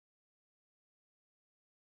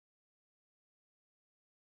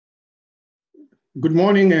Good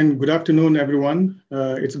morning and good afternoon, everyone.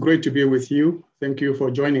 It's great to be with you. Thank you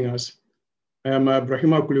for joining us. I am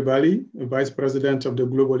Brahima Coulibaly, Vice President of the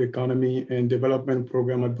Global Economy and Development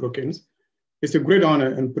Program at Brookings. It's a great honor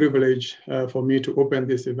and privilege for me to open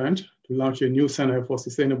this event to launch a new Center for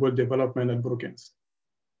Sustainable Development at Brookings.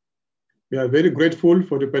 We are very grateful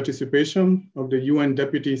for the participation of the UN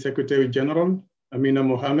Deputy Secretary-General Amina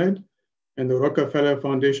Mohammed and the Rockefeller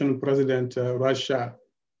Foundation President Raj Shah,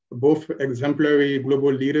 both exemplary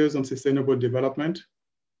global leaders on sustainable development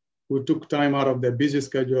who took time out of their busy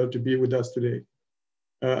schedule to be with us today.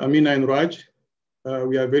 Amina and Raj,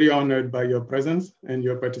 we are very honored by your presence and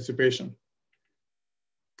your participation.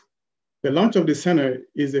 The launch of the center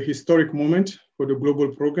is a historic moment for the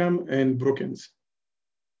global program and Brookings.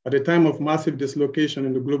 At a time of massive dislocation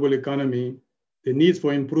in the global economy, the needs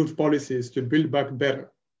for improved policies to build back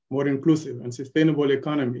better, more inclusive and sustainable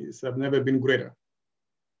economies have never been greater.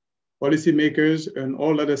 Policymakers and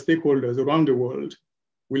all other stakeholders around the world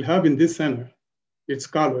will have in this center, its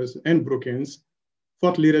scholars and Brookings,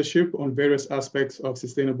 thought leadership on various aspects of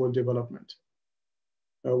sustainable development.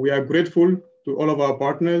 We are grateful to all of our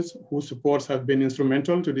partners whose supports have been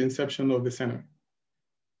instrumental to the inception of the center.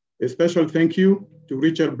 A special thank you to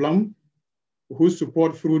Richard Blum, whose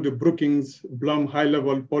support through the Brookings Blum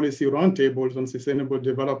high-level policy roundtables on sustainable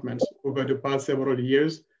development over the past several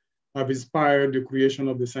years have inspired the creation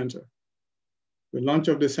of the center. The launch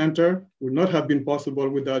of the center would not have been possible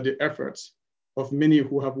without the efforts of many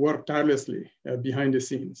who have worked tirelessly behind the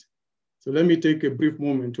scenes. So let me take a brief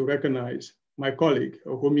moment to recognize my colleague,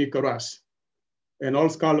 Homi Karas, and all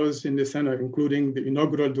scholars in the center, including the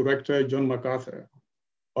inaugural director, John McArthur,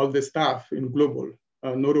 all the staff in Global,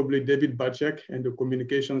 notably David Bacek and the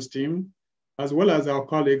communications team, as well as our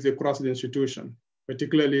colleagues across the institution,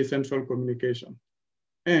 particularly Central Communication.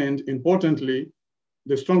 And importantly,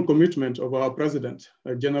 the strong commitment of our president,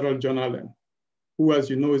 General John R, who,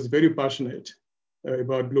 as you know, is very passionate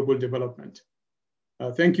about global development.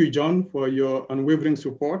 Thank you, John, for your unwavering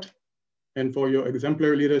support and for your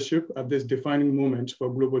exemplary leadership at this defining moment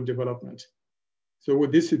for global development. So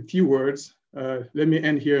with these few words, let me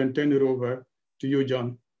end here and turn it over to you,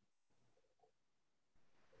 John.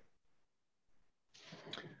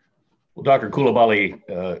 Well, Dr.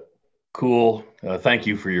 Coulibaly, thank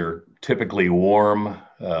you for your typically warm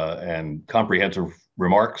and comprehensive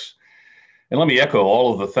remarks. And let me echo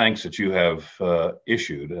all of the thanks that you have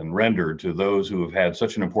issued and rendered to those who have had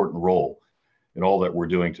such an important role in all that we're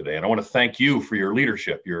doing today. And I want to thank you for your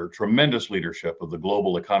leadership, your tremendous leadership of the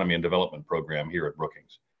Global Economy and Development Program here at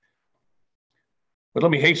Brookings. But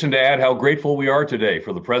let me hasten to add how grateful we are today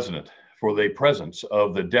for the President, for the presence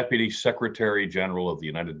of the Deputy Secretary-General of the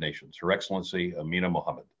United Nations, Her Excellency Amina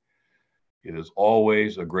Mohammed. It is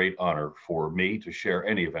always a great honor for me to share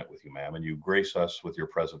any event with you, ma'am, and you grace us with your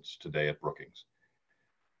presence today at Brookings.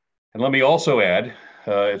 And let me also add,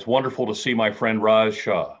 it's wonderful to see my friend Raj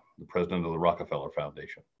Shah, the president of the Rockefeller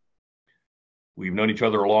Foundation. We've known each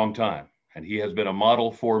other a long time, and he has been a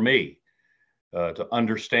model for me to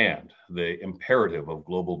understand the imperative of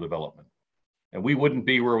global development. And we wouldn't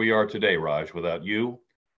be where we are today, Raj, without you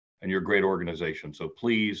and your great organization. So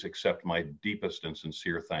please accept my deepest and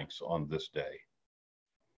sincere thanks on this day.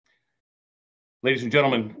 Ladies and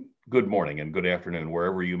gentlemen, good morning and good afternoon,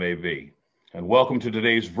 wherever you may be. And welcome to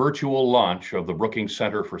today's virtual launch of the Brookings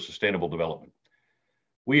Center for Sustainable Development.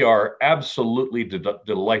 We are absolutely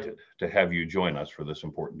delighted to have you join us for this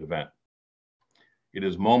important event. It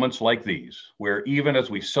is moments like these where, even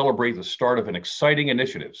as we celebrate the start of an exciting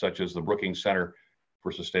initiative such as the Brookings Center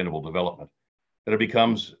for Sustainable Development, that it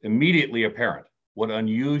becomes immediately apparent what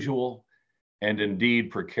unusual and indeed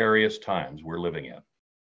precarious times we're living in.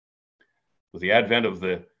 With the advent of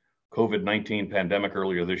the COVID-19 pandemic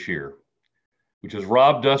earlier this year, which has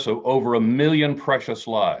robbed us of over 1 million precious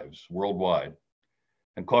lives worldwide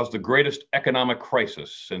and caused the greatest economic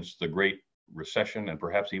crisis since the Great Recession and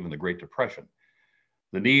perhaps even the Great Depression,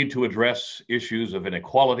 the need to address issues of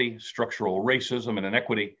inequality, structural racism and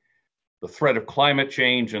inequity, the threat of climate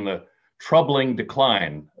change, and the troubling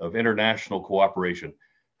decline of international cooperation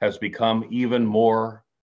has become even more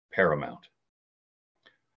paramount.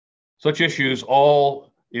 Such issues,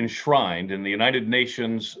 all enshrined in the United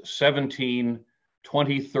Nations 17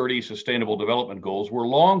 2030 Sustainable Development Goals, were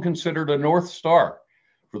long considered a North Star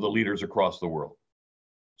for the leaders across the world,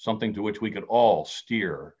 something to which we could all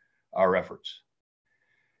steer our efforts.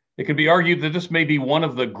 It can be argued that this may be one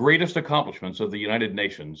of the greatest accomplishments of the United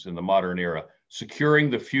Nations in the modern era, securing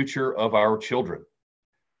the future of our children.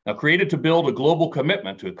 Now, created to build a global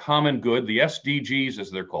commitment to a common good, the SDGs, as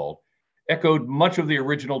they're called, echoed much of the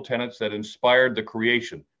original tenets that inspired the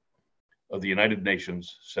creation of the United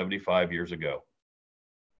Nations 75 years ago.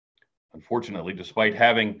 Unfortunately, despite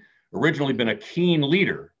having originally been a keen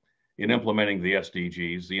leader in implementing the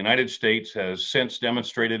SDGs, the United States has since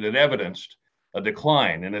demonstrated and evidenced a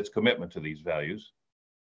decline in its commitment to these values.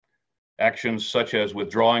 Actions such as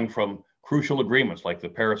withdrawing from crucial agreements like the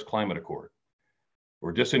Paris Climate Accord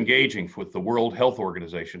or disengaging with the World Health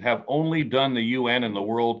Organization have only done the UN and the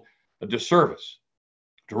world a disservice,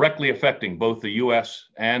 directly affecting both the US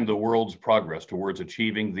and the world's progress towards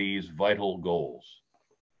achieving these vital goals.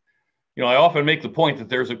 You know, I often make the point that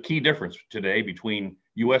there's a key difference today between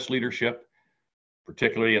US leadership,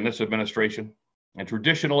 particularly in this administration, and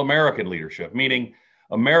traditional American leadership, meaning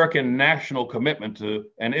American national commitment to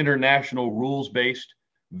an international rules-based,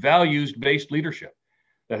 values-based leadership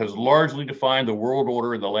that has largely defined the world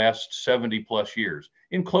order in the last 70 plus years,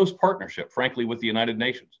 in close partnership, frankly, with the United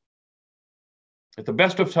Nations. At the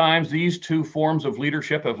best of times, these two forms of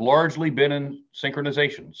leadership have largely been in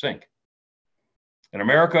synchronization, sync. And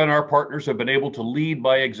America and our partners have been able to lead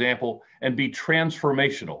by example and be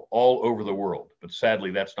transformational all over the world. But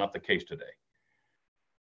sadly, that's not the case today.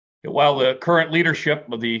 While the current leadership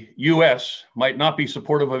of the US might not be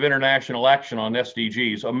supportive of international action on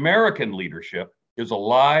SDGs, American leadership is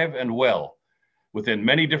alive and well within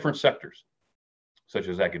many different sectors, such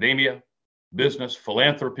as academia, business,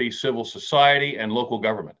 philanthropy, civil society, and local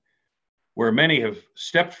government, where many have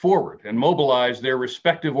stepped forward and mobilized their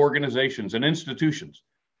respective organizations and institutions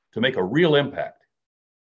to make a real impact.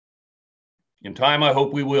 In time, I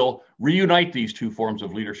hope we will reunite these two forms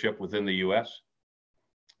of leadership within the US.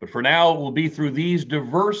 But for now, it will be through these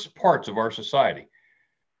diverse parts of our society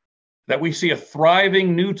that we see a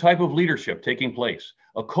thriving new type of leadership taking place,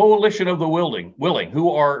 a coalition of the willing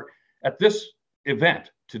who are at this event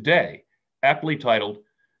today, aptly titled,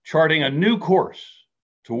 Charting a New Course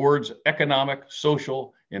Towards Economic,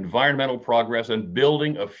 Social, Environmental Progress and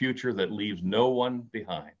Building a Future that Leaves No One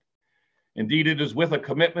Behind. Indeed, it is with a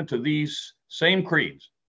commitment to these same creeds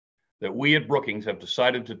that we at Brookings have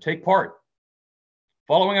decided to take part,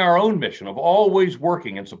 following our own mission of always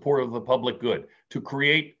working in support of the public good to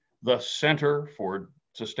create the Center for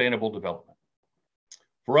Sustainable Development.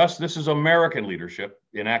 For us, this is American leadership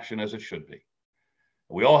in action as it should be.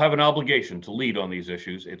 We all have an obligation to lead on these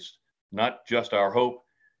issues. It's not just our hope,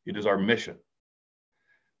 it is our mission.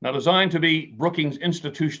 Now, designed to be Brookings'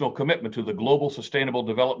 institutional commitment to the Global Sustainable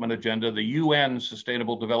Development Agenda, the UN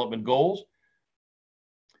Sustainable Development Goals,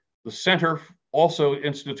 the Center also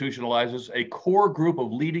institutionalizes a core group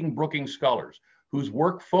of leading Brookings scholars whose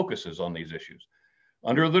work focuses on these issues.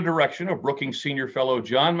 Under the direction of Brookings Senior Fellow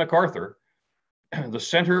John McArthur, the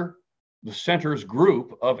Center's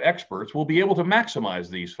group of experts will be able to maximize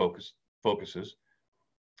these focuses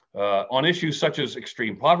on issues such as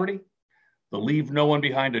extreme poverty, the Leave No One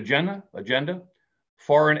Behind agenda,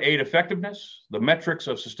 foreign aid effectiveness, the metrics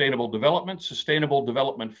of sustainable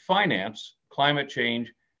development finance, climate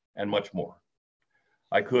change, and much more.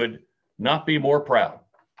 I could not be more proud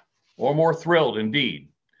or more thrilled indeed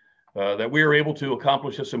that we are able to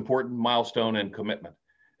accomplish this important milestone and commitment,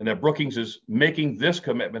 and that Brookings is making this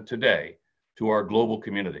commitment today to our global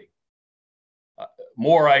community.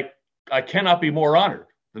 I cannot be more honored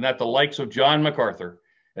than that the likes of John McArthur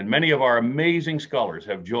and many of our amazing scholars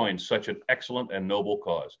have joined such an excellent and noble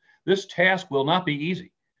cause. This task will not be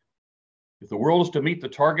easy. If the world is to meet the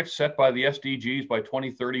targets set by the SDGs by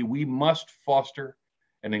 2030, we must foster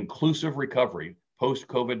an inclusive recovery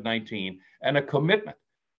post-COVID-19 and a commitment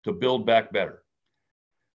to build back better.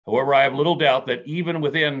 However, I have little doubt that even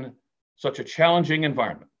within such a challenging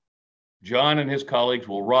environment, John and his colleagues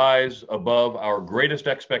will rise above our greatest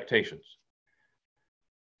expectations.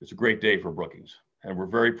 It's a great day for Brookings, and we're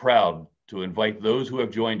very proud to invite those who have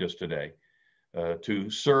joined us today to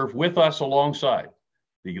serve with us alongside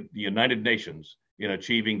the United Nations in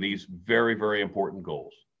achieving these very, very important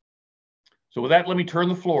goals. So with that, let me turn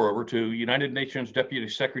the floor over to United Nations Deputy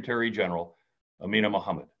Secretary-General Amina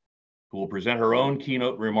Mohammed, who will present her own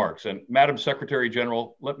keynote remarks. And Madam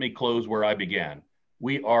Secretary-General, let me close where I began.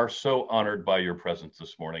 We are so honored by your presence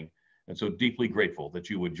this morning and so deeply grateful that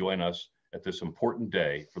you would join us at this important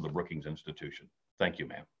day for the Brookings Institution. Thank you,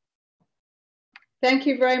 ma'am. Thank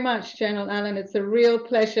you very much, General Allen. It's a real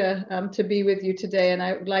pleasure to be with you today, and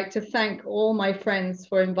I would like to thank all my friends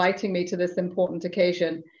for inviting me to this important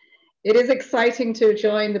occasion. It is exciting to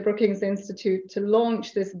join the Brookings Institute to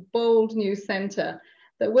launch this bold new center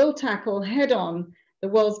that will tackle head-on the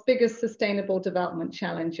world's biggest sustainable development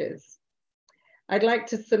challenges. I'd like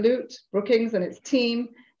to salute Brookings and its team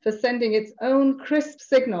for sending its own crisp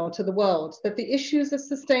signal to the world that the issues of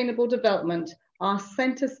sustainable development are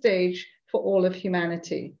center stage for all of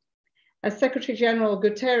humanity. As Secretary-General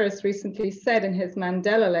Guterres recently said in his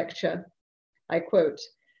Mandela lecture, I quote,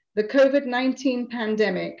 "The COVID-19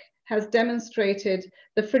 pandemic has demonstrated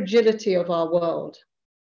the fragility of our world,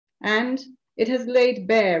 and it has laid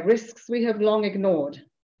bare risks we have long ignored: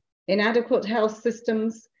 inadequate health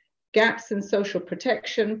systems, gaps in social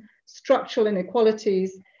protection, structural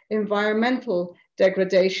inequalities, environmental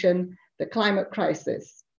degradation, the climate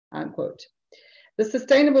crisis," unquote. The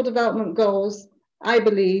Sustainable Development Goals, I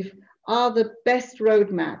believe, are the best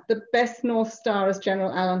roadmap, the best North Star, as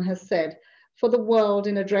General Allen has said, for the world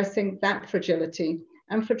in addressing that fragility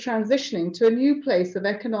and for transitioning to a new place of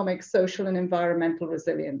economic, social, and environmental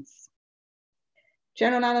resilience.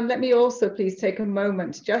 General Allen, let me also please take a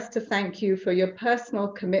moment just to thank you for your personal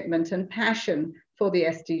commitment and passion for the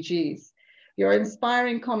SDGs. Your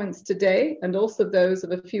inspiring comments today, and also those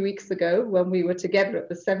of a few weeks ago when we were together at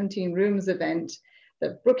the 17 Rooms event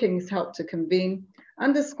that Brookings helped to convene,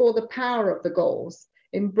 underscore the power of the goals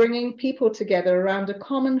in bringing people together around a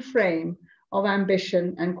common frame of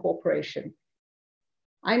ambition and cooperation.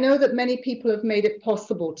 I know that many people have made it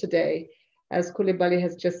possible today, as Coulibaly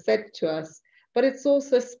has just said to us, but it's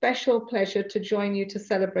also a special pleasure to join you to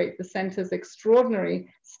celebrate the Centre's extraordinary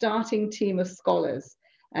starting team of scholars.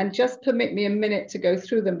 And just permit me a minute to go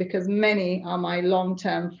through them because many are my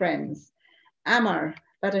long-term friends. Amar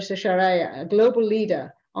Batashasharaya, a global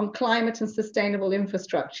leader on climate and sustainable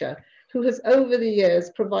infrastructure, who has over the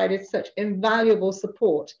years provided such invaluable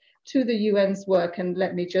support to the UN's work, and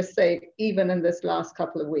let me just say, even in this last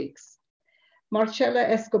couple of weeks. Marcela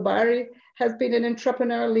Escobari has been an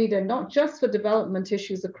entrepreneurial leader, not just for development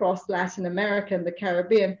issues across Latin America and the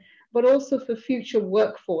Caribbean, but also for future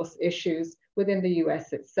workforce issues within the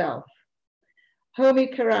US itself.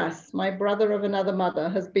 Homi Karas, my brother of another mother,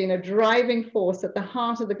 has been a driving force at the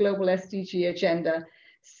heart of the global SDG agenda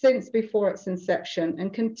since before its inception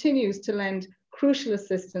and continues to lend crucial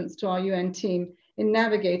assistance to our UN team in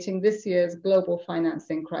navigating this year's global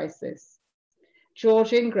financing crisis.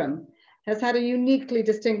 George Ingram has had a uniquely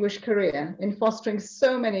distinguished career in fostering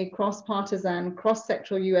so many cross-partisan,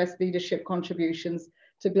 cross-sectoral US leadership contributions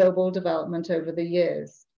to global development over the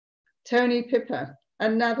years. Tony Pippa,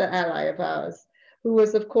 another ally of ours, who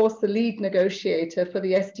was of course the lead negotiator for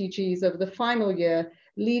the SDGs over the final year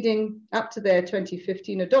leading up to their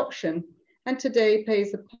 2015 adoption, and today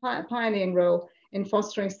plays a pioneering role in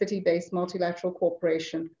fostering city-based multilateral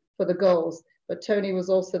cooperation for the goals, but Tony was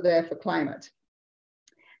also there for climate.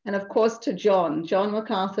 And of course to John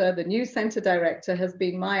McArthur, the new Center Director, has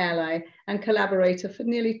been my ally and collaborator for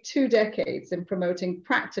nearly 2 decades in promoting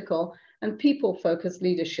practical and people-focused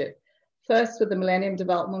leadership, first with the Millennium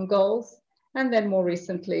Development Goals, and then more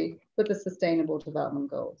recently with the Sustainable Development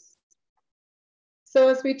Goals. So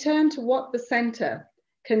as we turn to what the Center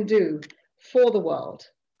can do for the world,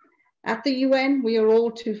 at the UN, we are all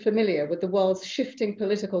too familiar with the world's shifting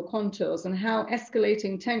political contours and how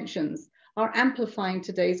escalating tensions are amplifying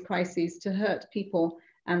today's crises to hurt people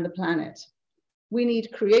and the planet. We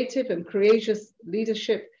need creative and courageous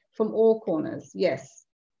leadership from all corners, yes,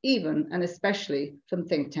 even and especially from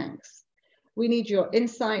think tanks. We need your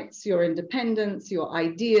insights, your independence, your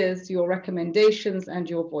ideas, your recommendations, and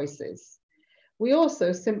your voices. We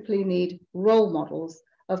also simply need role models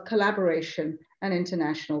of collaboration and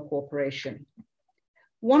international cooperation.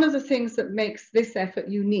 One of the things that makes this effort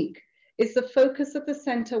unique is the focus that the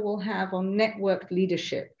Center will have on networked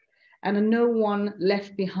leadership and a no one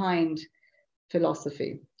left behind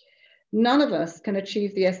philosophy. None of us can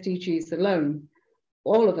achieve the SDGs alone.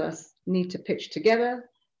 All of us need to pitch together.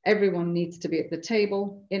 Everyone needs to be at the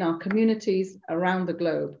table in our communities around the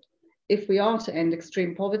globe if we are to end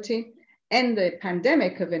extreme poverty, end the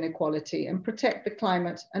pandemic of inequality, and protect the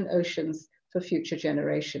climate and oceans for future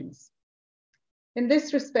generations. In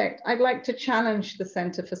this respect, I'd like to challenge the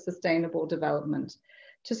Center for Sustainable Development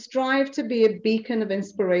to strive to be a beacon of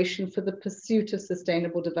inspiration for the pursuit of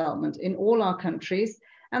sustainable development in all our countries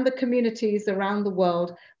and the communities around the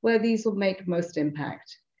world where these will make most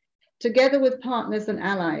impact. Together with partners and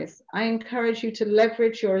allies, I encourage you to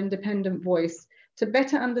leverage your independent voice to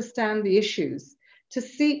better understand the issues, to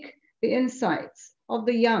seek the insights of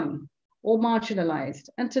the young or marginalized,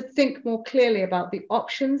 and to think more clearly about the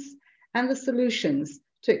options and the solutions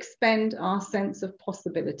to expand our sense of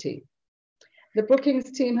possibility. The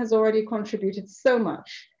Brookings team has already contributed so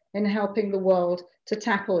much in helping the world to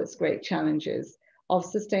tackle its great challenges of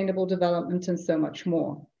sustainable development and so much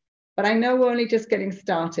more. But I know we're only just getting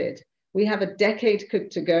started. We have a decade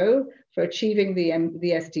to go for achieving the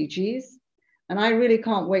SDGs, and I really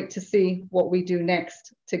can't wait to see what we do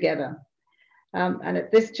next together. And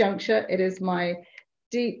at this juncture, it is my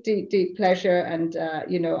deep, deep, deep pleasure. And,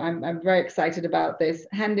 I'm very excited about this.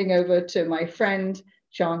 Handing over to my friend,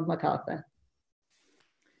 John McArthur.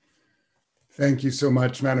 Thank you so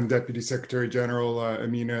much, Madam Deputy Secretary General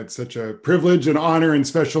Amina. It's such a privilege and honor and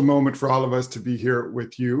special moment for all of us to be here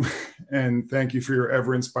with you. And thank you for your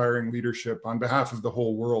ever-inspiring leadership on behalf of the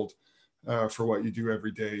whole world for what you do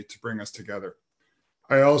every day to bring us together.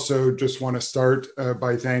 I also just want to start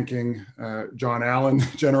by thanking John Allen,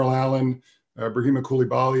 General Allen, Brahima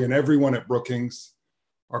Koulibaly, and everyone at Brookings,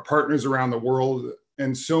 our partners around the world,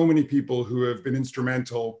 and so many people who have been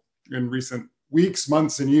instrumental in recent weeks,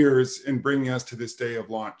 months, and years in bringing us to this day of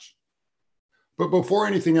launch. But before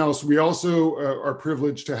anything else, we also are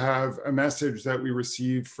privileged to have a message that we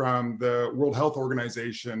received from the World Health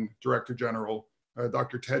Organization Director General,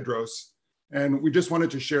 Dr. Tedros. And we just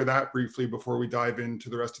wanted to share that briefly before we dive into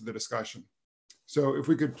the rest of the discussion. So if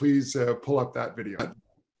we could please pull up that video.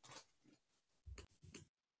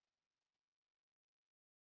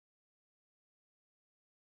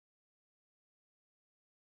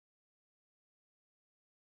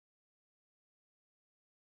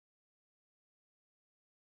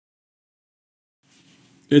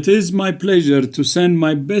 It is my pleasure to send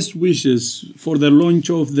my best wishes for the launch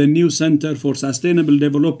of the new Center for Sustainable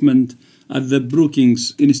Development at the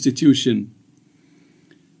Brookings Institution.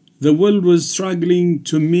 The world was struggling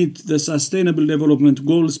to meet the Sustainable Development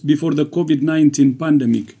Goals before the COVID-19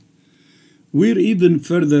 pandemic. We're even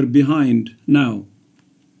further behind now.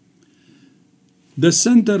 The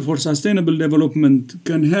Center for Sustainable Development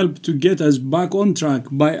can help to get us back on track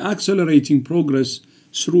by accelerating progress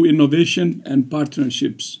through innovation and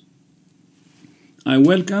partnerships. I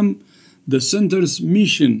welcome the Center's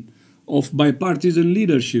mission of bipartisan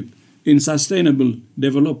leadership in sustainable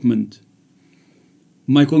development.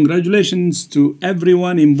 My congratulations to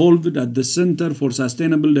everyone involved at the Center for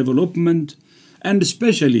Sustainable Development, and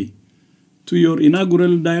especially to your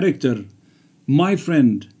inaugural director, my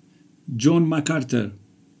friend, John McArthur.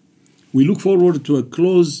 We look forward to a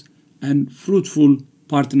close and fruitful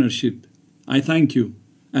partnership. I thank you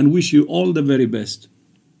and wish you all the very best.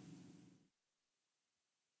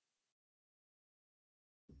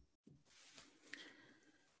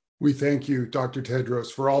 We thank you, Dr. Tedros,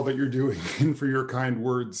 for all that you're doing and for your kind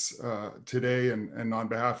words today and on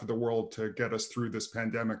behalf of the world to get us through this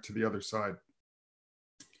pandemic to the other side.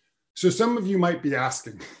 So some of you might be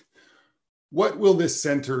asking, what will this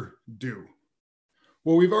center do?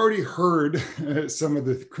 Well, we've already heard some of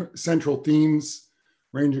the central themes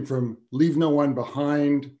ranging from leave no one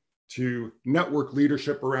behind to network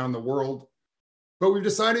leadership around the world. But we've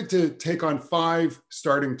decided to take on 5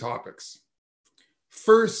 starting topics.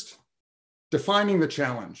 First, defining the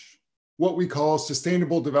challenge, what we call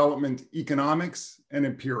sustainable development economics and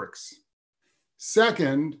empirics.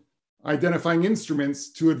 Second, identifying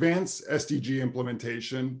instruments to advance SDG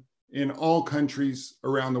implementation in all countries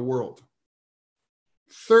around the world.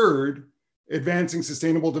 Third, advancing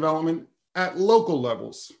sustainable development at local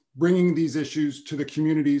levels, bringing these issues to the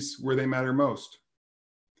communities where they matter most.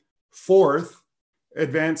 Fourth,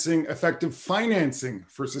 advancing effective financing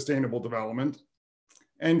for sustainable development.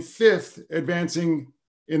 And fifth, advancing,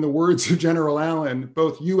 in the words of General Allen,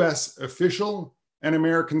 both US official and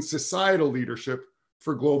American societal leadership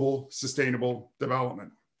for global sustainable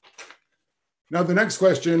development. Now, the next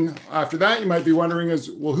question after that you might be wondering is,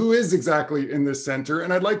 well, who is exactly in this center?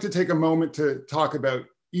 And I'd like to take a moment to talk about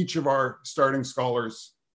each of our starting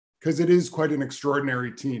scholars, because it is quite an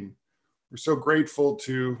extraordinary team. We're so grateful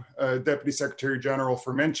to Deputy Secretary General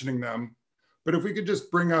for mentioning them. But if we could just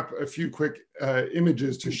bring up a few quick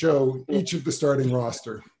images to show each of the starting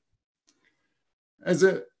roster. As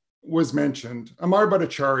it was mentioned, Amar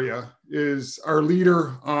Bhattacharya is our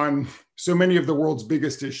leader on so many of the world's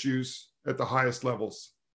biggest issues at the highest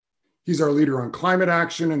levels. He's our leader on climate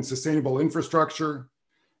action and sustainable infrastructure,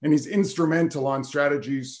 and he's instrumental on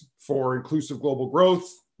strategies for inclusive global growth,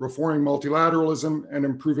 reforming multilateralism, and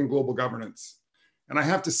improving global governance. And I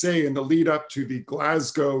have to say, in the lead up to the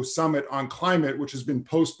Glasgow Summit on Climate, which has been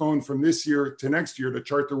postponed from this year to next year to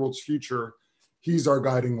chart the world's future, he's our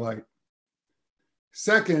guiding light.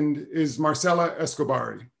 Second is Marcela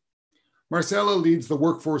Escobari. Marcela leads the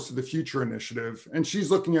Workforce of the Future initiative, and she's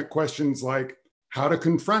looking at questions like how to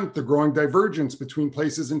confront the growing divergence between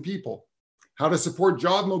places and people, how to support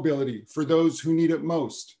job mobility for those who need it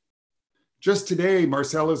most. Just today,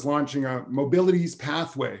 Marcela is launching a Mobility's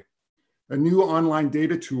Pathway, a new online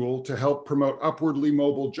data tool to help promote upwardly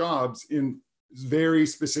mobile jobs in very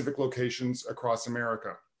specific locations across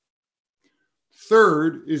America.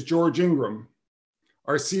 Third is George Ingram,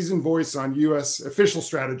 our seasoned voice on US official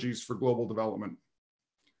strategies for global development.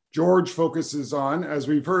 George focuses on, as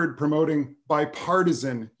we've heard, promoting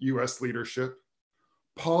bipartisan US leadership,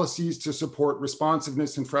 policies to support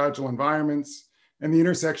responsiveness in fragile environments, and the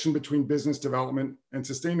intersection between business development and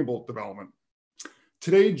sustainable development.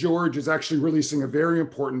 Today, George is actually releasing a very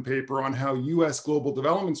important paper on how US global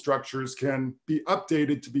development structures can be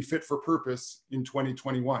updated to be fit for purpose in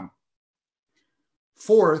 2021.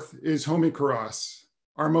 Fourth is Homi Kharas,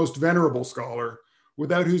 our most venerable scholar,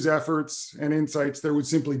 without whose efforts and insights there would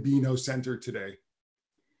simply be no center today.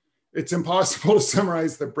 It's impossible to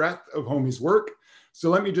summarize the breadth of Homi's work, so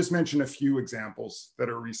let me just mention a few examples that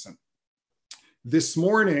are recent. This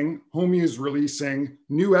morning, Homi is releasing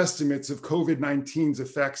new estimates of COVID-19's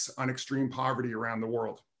effects on extreme poverty around the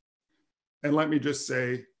world. And let me just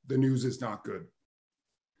say, the news is not good.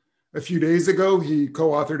 A few days ago, he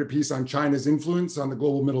co-authored a piece on China's influence on the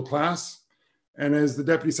global middle class. And as the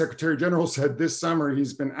Deputy Secretary-General said, this summer,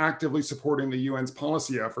 he's been actively supporting the UN's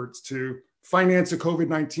policy efforts to finance a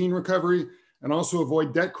COVID-19 recovery and also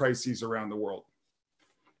avoid debt crises around the world.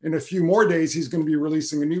 In a few more days, he's going to be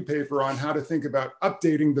releasing a new paper on how to think about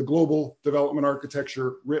updating the global development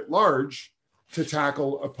architecture writ large to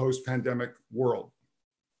tackle a post-pandemic world.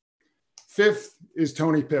 Fifth is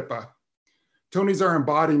Tony Pippa. Tony's our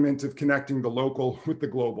embodiment of connecting the local with the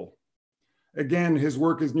global. Again, his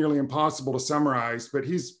work is nearly impossible to summarize, but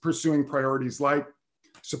he's pursuing priorities like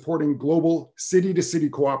supporting global city-to-city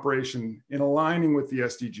cooperation in aligning with the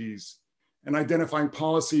SDGs, and identifying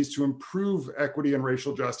policies to improve equity and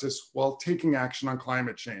racial justice while taking action on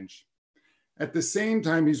climate change. At the same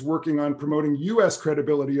time, he's working on promoting US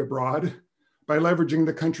credibility abroad by leveraging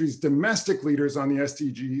the country's domestic leaders on the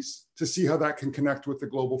SDGs to see how that can connect with the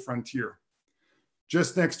global frontier.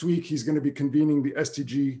 Just next week, he's going to be convening the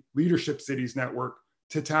SDG Leadership Cities Network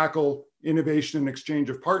to tackle innovation and exchange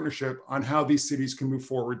of partnership on how these cities can move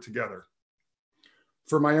forward together.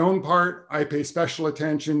 For my own part, I pay special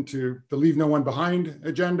attention to the Leave No One Behind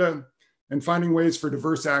agenda and finding ways for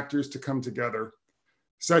diverse actors to come together,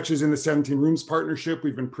 such as in the 17 Rooms Partnership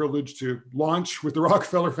we've been privileged to launch with the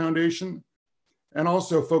Rockefeller Foundation, and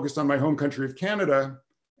also focused on my home country of Canada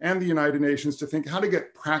and the United Nations to think how to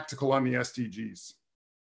get practical on the SDGs.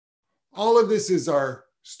 All of this is our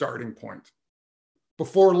starting point.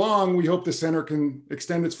 Before long, we hope the center can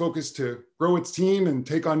extend its focus to grow its team and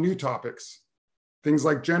take on new topics. Things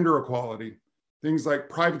like gender equality, things like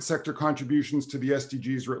private sector contributions to the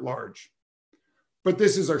SDGs writ large. But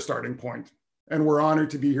this is our starting point, and we're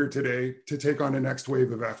honored to be here today to take on the next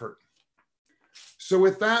wave of effort. So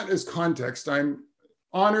with that as context, I'm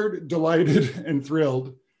honored, delighted, and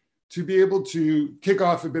thrilled to be able to kick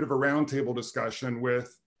off a bit of a roundtable discussion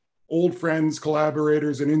with old friends,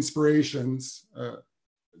 collaborators, and inspirations,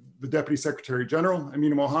 the Deputy Secretary-General,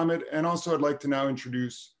 Amina Mohammed, and also I'd like to now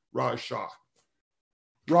introduce Raj Shah.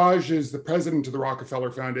 Raj is the president of the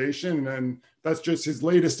Rockefeller Foundation, and that's just his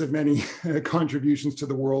latest of many contributions to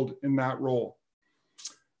the world in that role.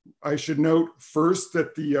 I should note first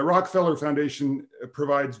that the Rockefeller Foundation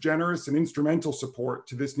provides generous and instrumental support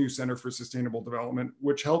to this new Center for Sustainable Development,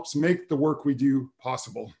 which helps make the work we do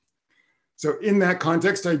possible. So in that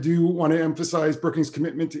context, I do want to emphasize Brookings'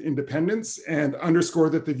 commitment to independence and underscore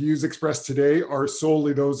that the views expressed today are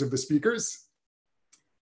solely those of the speakers.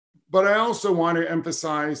 But I also want to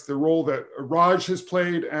emphasize the role that Raj has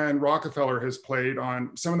played and Rockefeller has played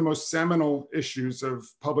on some of the most seminal issues of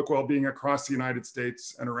public well-being across the United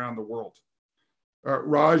States and around the world.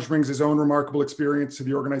 Raj brings his own remarkable experience to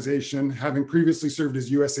the organization, having previously served as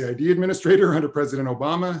USAID administrator under President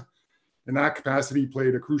Obama. In that capacity, he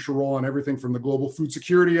played a crucial role on everything from the Global Food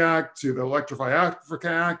Security Act to the Electrify Africa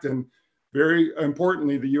Act, and very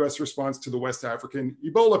importantly, the US response to the West African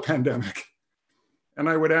Ebola pandemic. And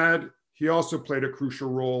I would add, he also played a crucial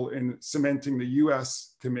role in cementing the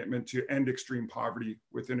US commitment to end extreme poverty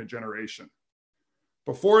within a generation.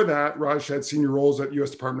 Before that, Raj had senior roles at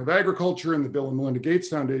US Department of Agriculture and the Bill and Melinda Gates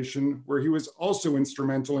Foundation, where he was also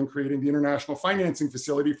instrumental in creating the International Financing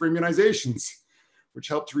Facility for Immunizations, which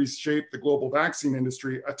helped to reshape the global vaccine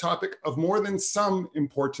industry, a topic of more than some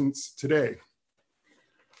importance today.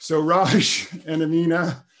 So Raj and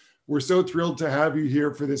Amina, we're so thrilled to have you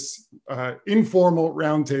here for this informal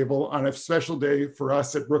roundtable on a special day for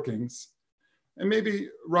us at Brookings. And maybe,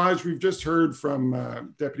 Raj, we've just heard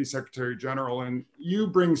from Deputy Secretary-General, and you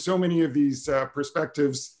bring so many of these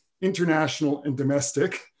perspectives, international and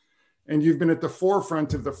domestic, and you've been at the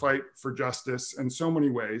forefront of the fight for justice in so many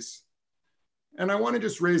ways. And I want to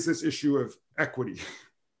just raise this issue of equity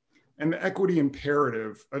and the equity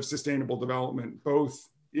imperative of sustainable development, both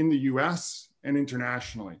in the US and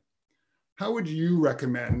internationally. How would you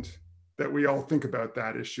recommend that we all think about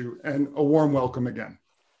that issue? And a warm welcome again.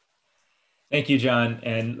 Thank you, John.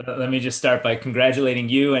 And let me just start by congratulating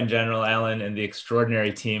you and General Allen and the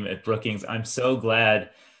extraordinary team at Brookings. I'm so glad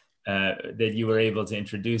that you were able to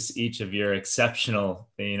introduce each of your exceptional,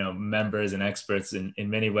 members and experts in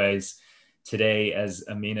many ways. Today, as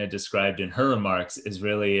Amina described in her remarks, is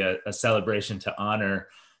really a celebration to honor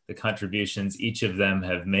the contributions each of them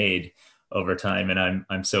have made over time. And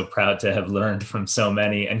I'm so proud to have learned from so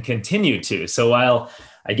many and continue to. So while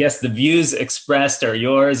I guess the views expressed are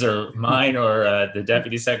yours or mine or the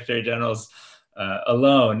Deputy Secretary General's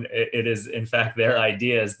alone, it is in fact their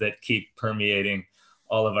ideas that keep permeating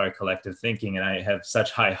all of our collective thinking. And I have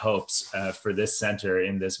such high hopes for this center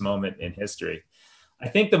in this moment in history. I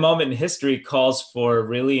think the moment in history calls for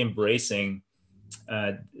really embracing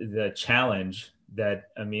the challenge that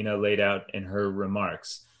Amina laid out in her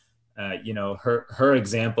remarks. Her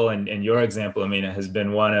example and your example, Amina, has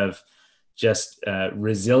been one of just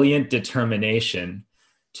resilient determination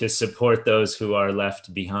to support those who are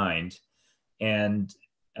left behind. And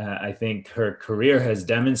I think her career has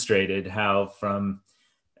demonstrated how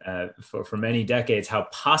for many decades, how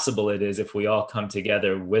possible it is if we all come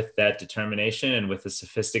together with that determination and with the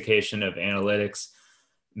sophistication of analytics,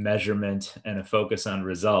 measurement, and a focus on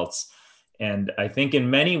results. And I think in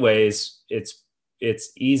many ways, it's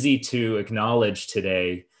easy to acknowledge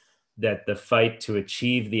today that the fight to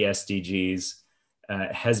achieve the SDGs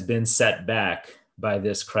has been set back by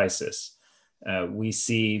this crisis. We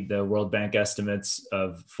see the World Bank estimates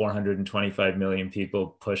of 425 million people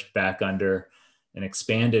pushed back under an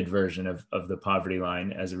expanded version of the poverty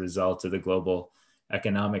line as a result of the global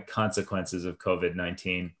economic consequences of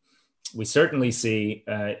COVID-19. We certainly see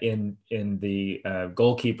in the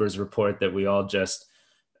Goalkeepers report that we all just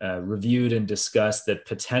reviewed and discussed that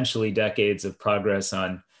potentially decades of progress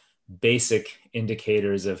on basic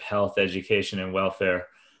indicators of health, education, and welfare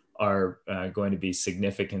are going to be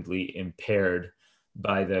significantly impaired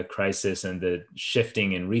by the crisis and the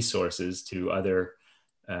shifting in resources to other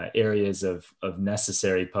areas of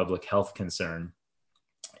necessary public health concern.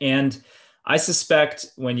 And I suspect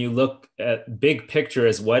when you look at big picture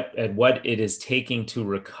at what it is taking to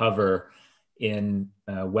recover in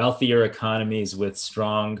wealthier economies with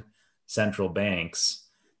strong central banks,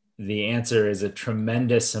 the answer is a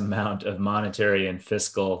tremendous amount of monetary and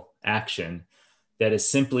fiscal action that is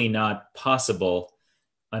simply not possible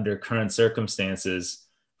under current circumstances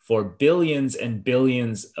for billions and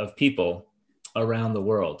billions of people around the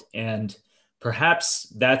world. And perhaps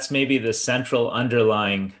that's maybe the central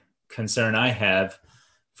underlying concern I have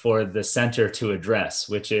for the center to address,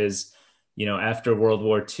 which is, after World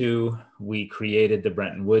War II, we created the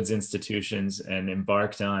Bretton Woods institutions and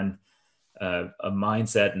embarked on a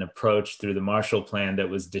mindset and approach through the Marshall Plan that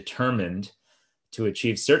was determined to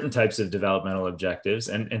achieve certain types of developmental objectives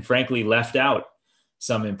and frankly left out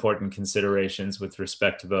some important considerations with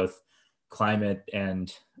respect to both climate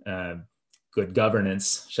and good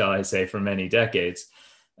governance, shall I say, for many decades.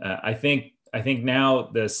 I think now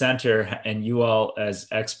the center and you all as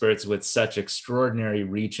experts with such extraordinary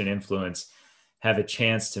reach and influence have a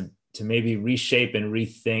chance to maybe reshape and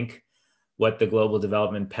rethink what the global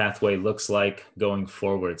development pathway looks like going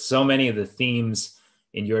forward. So many of the themes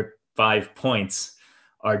in your 5 points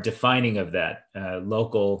are defining of that: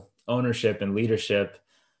 local ownership and leadership,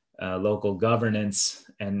 local governance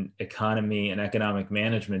and economy and economic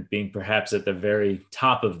management being perhaps at the very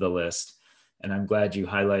top of the list. And I'm glad you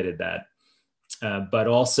highlighted that. But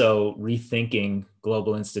also rethinking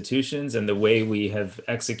global institutions and the way we have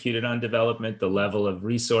executed on development, the level of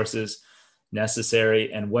resources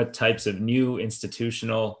necessary, and what types of new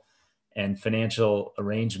institutional and financial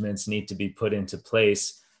arrangements need to be put into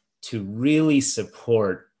place to really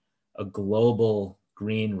support a global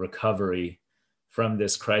green recovery from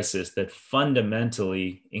this crisis that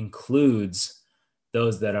fundamentally includes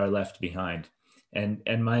those that are left behind. And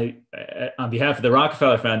on behalf of the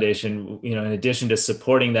Rockefeller Foundation, in addition to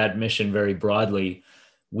supporting that mission very broadly,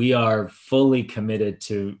 we are fully committed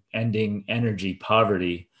to ending energy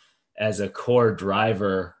poverty as a core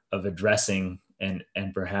driver of addressing and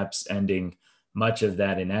perhaps ending much of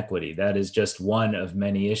that inequity. That is just one of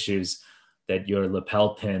many issues that your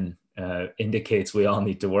lapel pin indicates we all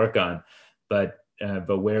need to work on. But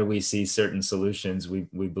where we see certain solutions,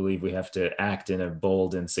 we believe we have to act in a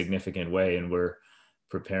bold and significant way, and we're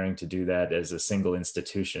preparing to do that as a single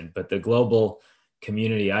institution. But the global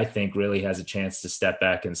community, I think, really has a chance to step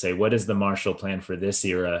back and say, what is the Marshall Plan for this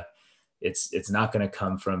era? It's not going to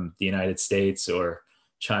come from the United States or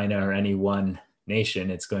China or any one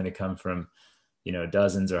nation. It's going to come from,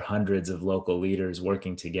 dozens or hundreds of local leaders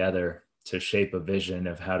working together to shape a vision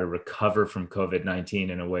of how to recover from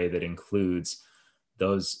COVID-19 in a way that includes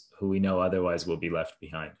those who we know otherwise will be left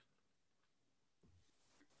behind.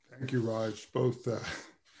 Thank you, Raj. Both,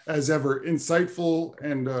 as ever, insightful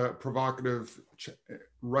and provocative,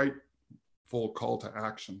 rightful call to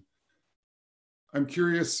action. I'm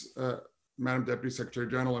curious, Madam Deputy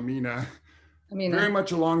Secretary-General Amina, very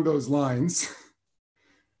much along those lines.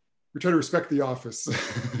 We try to respect the office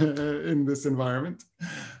in this environment.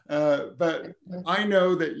 But I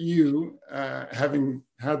know that you, having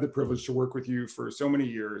had the privilege to work with you for so many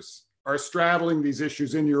years, are straddling these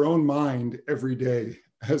issues in your own mind every day,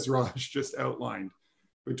 as Raj just outlined,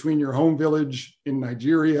 between your home village in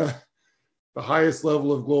Nigeria, the highest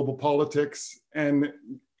level of global politics, and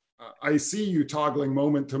I see you toggling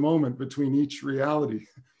moment to moment between each reality.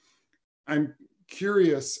 I'm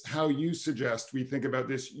curious how you suggest we think about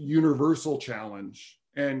this universal challenge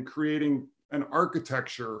and creating an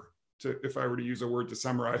architecture to, if I were to use a word to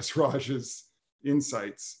summarize Raj's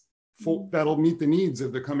insights, that'll meet the needs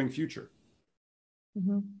of the coming future.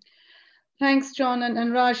 Mm-hmm. Thanks, John.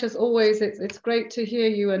 And Raj, as always, it's great to hear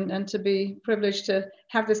you and to be privileged to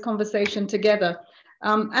have this conversation together.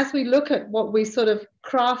 As we look at what we sort of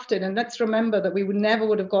crafted, and let's remember that we never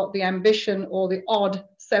would have got the ambition or the odd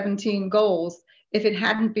 17 goals if it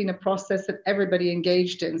hadn't been a process that everybody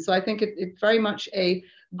engaged in. So I think it's very much a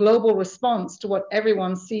global response to what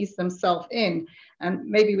everyone sees themselves in. And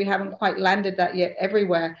maybe we haven't quite landed that yet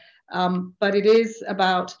everywhere, but it is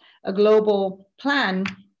about a global plan.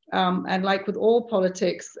 And like with all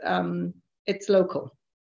politics, it's local.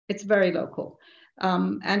 It's very local.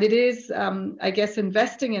 And it is, I guess,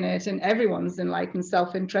 investing in it in everyone's enlightened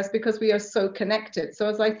self-interest because we are so connected. So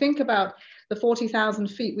as I think about the 40,000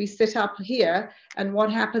 feet we sit up here and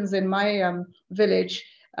what happens in my village,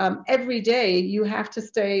 every day you have to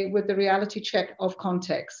stay with the reality check of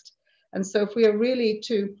context. And so if we are really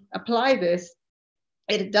to apply this,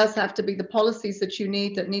 it does have to be the policies that you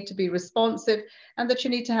need that need to be responsive and that you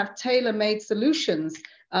need to have tailor-made solutions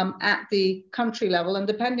at the country level. And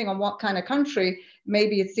depending on what kind of country,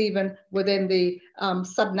 maybe it's even within the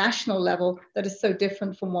subnational level that is so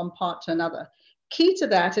different from one part to another. Key to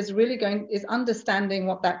that is really understanding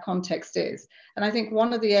what that context is. And I think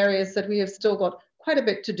one of the areas that we have still got quite a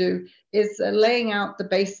bit to do is laying out the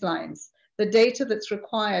baselines, the data that's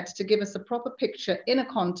required to give us a proper picture in a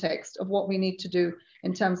context of what we need to do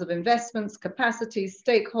in terms of investments, capacities,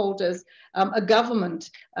 stakeholders, a government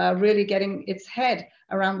really getting its head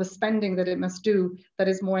around the spending that it must do that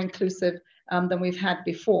is more inclusive than we've had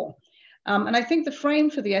before. And I think the frame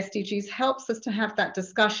for the SDGs helps us to have that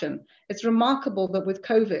discussion. It's remarkable that with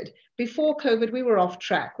COVID, before COVID, we were off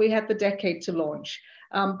track. We had the decade to launch.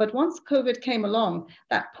 But once COVID came along,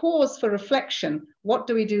 that pause for reflection, what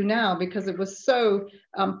do we do now? Because it was so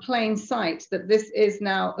plain sight that this is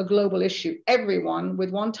now a global issue. Everyone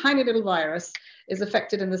with one tiny little virus is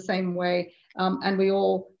affected in the same way. And we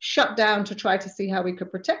all shut down to try to see how we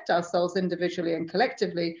could protect ourselves individually and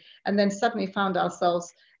collectively, and then suddenly found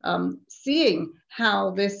ourselves seeing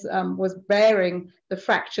how this was bearing the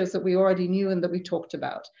fractures that we already knew and that we talked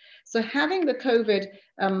about. So having the COVID,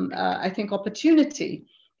 I think, opportunity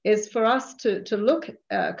is for us to look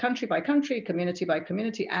country by country, community by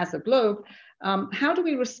community as a globe. How do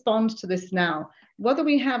we respond to this now? Whether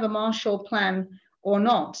we have a Marshall Plan or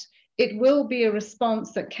not, it will be a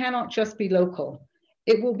response that cannot just be local.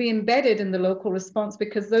 It will be embedded in the local response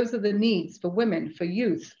because those are the needs for women, for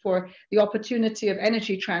youth, for the opportunity of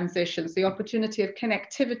energy transitions, the opportunity of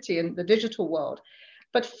connectivity in the digital world.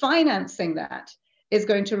 But financing that is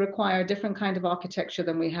going to require a different kind of architecture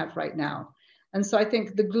than we have right now. And so I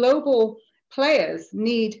think the global players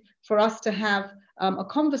need for us to have a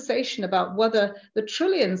conversation about whether the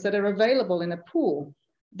trillions that are available in a pool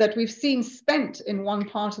that we've seen spent in one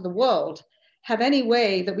part of the world have any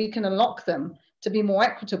way that we can unlock them to be more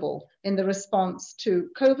equitable in the response to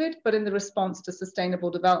COVID, but in the response to sustainable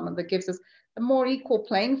development that gives us a more equal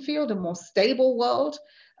playing field, a more stable world.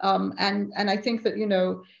 And I think that, you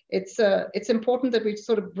know, it's important that we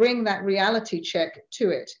sort of bring that reality check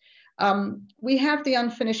to it. We have the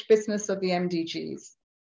unfinished business of the MDGs.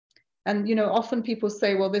 And, you know, often people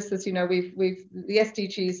say, well, this is, you know, the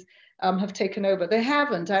SDGs have taken over. They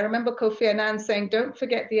haven't. I remember Kofi Annan saying, don't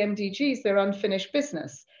forget the MDGs, they're unfinished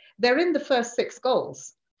business. They're in the first 6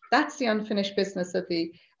 goals. That's the unfinished business of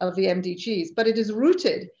the MDGs, but it is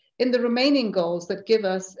rooted in the remaining goals that give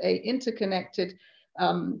us an interconnected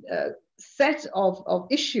set of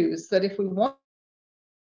issues that if we want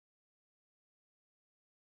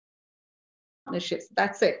partnerships,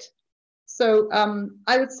 that's it. So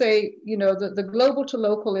I would say, you know, the global to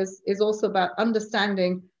local is also about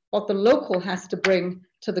understanding what the local has to bring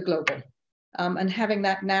to the global. and having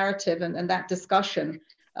that narrative and that discussion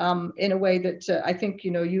in a way that I think,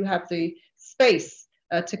 you have the space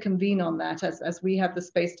to convene on that as we have the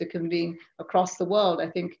space to convene across the world. I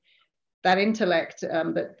think that intellect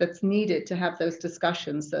that's needed to have those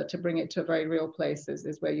discussions to bring it to a very real place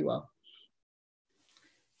is where you are.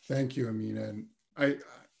 Thank you, Amina. And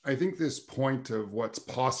I think this point of what's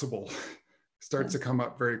possible starts to come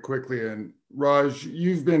up very quickly. And Raj,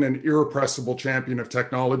 you've been an irrepressible champion of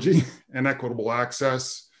technology and equitable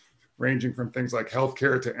access, ranging from things like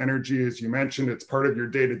healthcare to energy. As you mentioned, it's part of your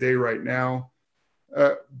day-to-day right now.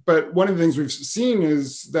 But one of the things we've seen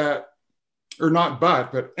is that, and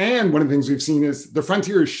one of the things we've seen is the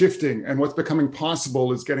frontier is shifting, and what's becoming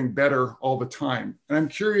possible is getting better all the time. And I'm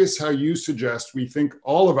curious how you suggest we think,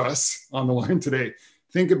 all of us on the line today,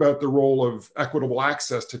 think about the role of equitable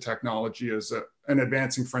access to technology as an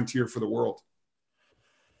advancing frontier for the world.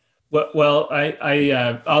 Well,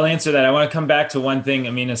 I'll answer that. I want to come back to one thing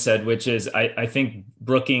Amina said, which is I think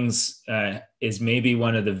Brookings is maybe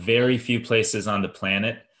one of the very few places on the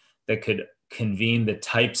planet that could convene the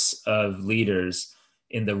types of leaders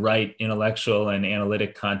in the right intellectual and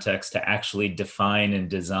analytic context to actually define and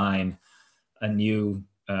design a new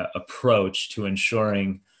approach to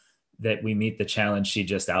ensuring that we meet the challenge she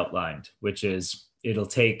just outlined, which is it'll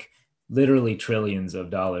take literally trillions of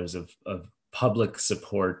dollars of public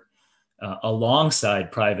support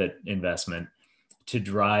alongside private investment to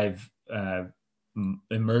drive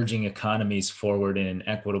emerging economies forward in an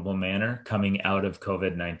equitable manner coming out of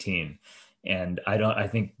COVID-19. And I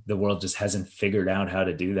think the world just hasn't figured out how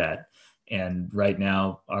to do that. And right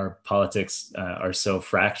now our politics are so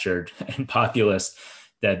fractured and populist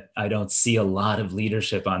that I don't see a lot of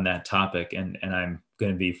leadership on that topic. And I'm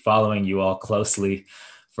going to be following you all closely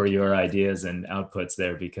for your ideas and outputs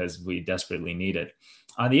there because we desperately need it.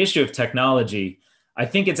 On the issue of technology, I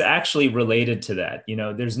think it's actually related to that.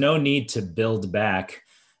 There's no need to build back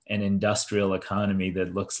an industrial economy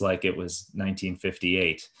that looks like it was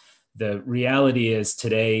 1958. The reality is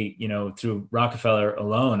today, through Rockefeller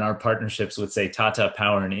alone, our partnerships with, say, Tata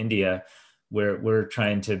Power in India, where we're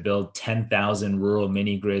trying to build 10,000 rural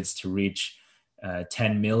mini grids to reach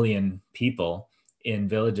 10 million people in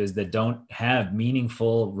villages that don't have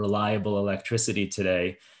meaningful, reliable electricity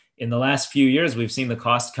today. In the last few years, we've seen the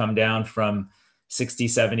cost come down from 60,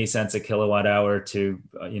 70 cents a kilowatt hour to,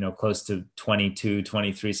 close to 22,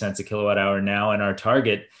 23 cents a kilowatt hour now. And our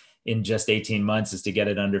target in just 18 months is to get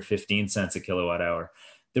it under 15 cents a kilowatt hour.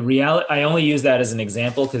 The reality, I only use that as an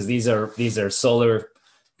example because these are solar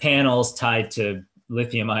panels tied to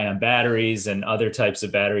lithium ion batteries and other types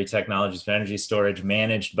of battery technologies for energy storage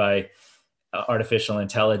managed by artificial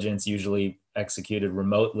intelligence, usually executed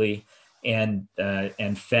remotely, and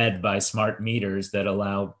fed by smart meters that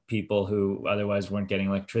allow people who otherwise weren't getting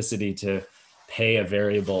electricity to pay a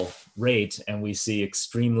variable rate. And we see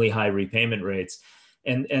extremely high repayment rates.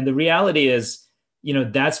 And the reality is,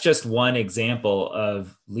 that's just one example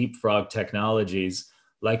of leapfrog technologies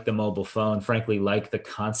like the mobile phone, frankly, like the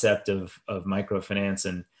concept of microfinance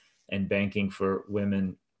and banking for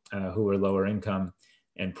women who are lower income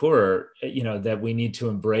and poorer, that we need to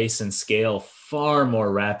embrace and scale far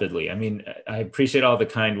more rapidly. I mean, I appreciate all the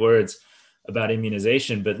kind words about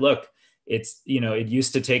immunization, but look, it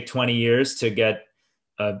used to take 20 years to get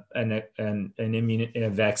a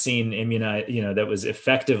vaccine that was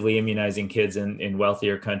effectively immunizing kids in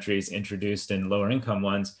wealthier countries, introduced in lower income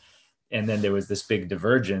ones. And then there was this big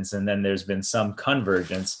divergence, and then there's been some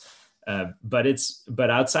convergence. But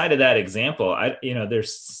outside of that example, there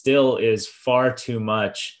still is far too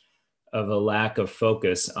much of a lack of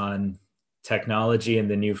focus on technology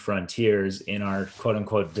and the new frontiers in our quote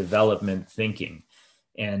unquote development thinking.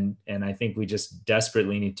 And I think we just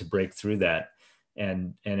desperately need to break through that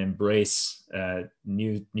and embrace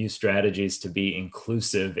new strategies to be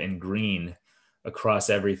inclusive and green across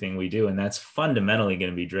everything we do. And that's fundamentally going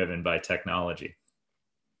to be driven by technology.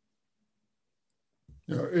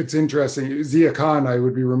 It's interesting. Zia Khan, I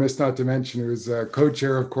would be remiss not to mention, who is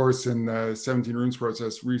co-chair, of course, in the 17 Rooms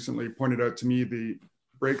process, recently pointed out to me the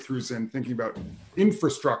breakthroughs in thinking about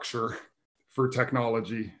infrastructure for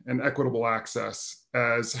technology and equitable access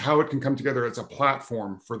as how it can come together as a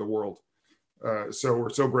platform for the world. So we're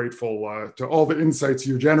so grateful to all the insights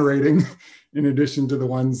you're generating, in addition to the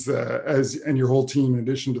ones and your whole team, in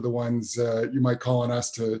addition to the ones you might call on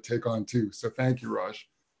us to take on too. So thank you, Raj.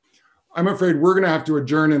 I'm afraid we're going to have to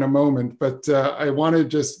adjourn in a moment, but I want to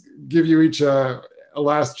just give you each a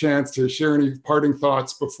last chance to share any parting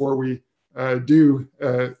thoughts before we adjourn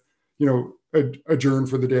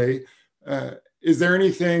for the day. is there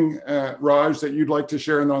anything, Raj, that you'd like to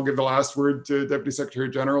share? And then I'll give the last word to Deputy Secretary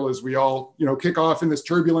General as we all, kick off in this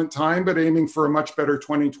turbulent time, but aiming for a much better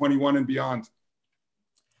 2021 and beyond.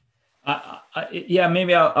 Yeah,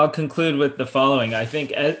 maybe I'll conclude with the following. I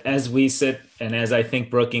think as we sit, and as I think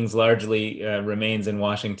Brookings largely remains in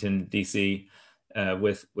Washington, D.C.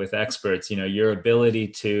 With experts, your ability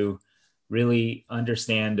to really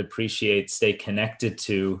understand, appreciate, stay connected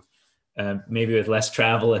to, maybe with less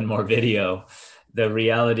travel and more video, the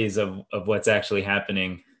realities of what's actually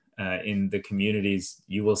happening in the communities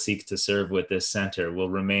you will seek to serve with this center will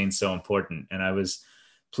remain so important. And I was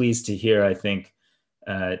pleased to hear, I think,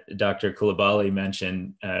 Dr. Coulibaly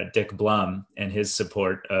mentioned Dick Blum and his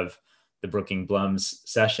support of the Brookings Blum's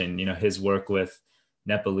session. His work with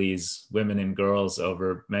Nepalese women and girls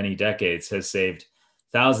over many decades has saved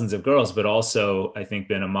thousands of girls, but also, I think,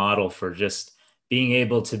 been a model for just being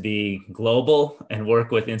able to be global and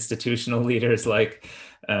work with institutional leaders like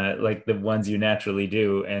the ones you naturally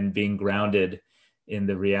do, and being grounded in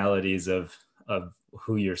the realities of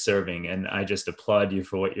who you're serving. And I just applaud you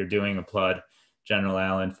for what you're doing, applaud General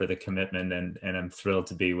Allen for the commitment, and I'm thrilled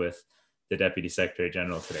to be with the Deputy Secretary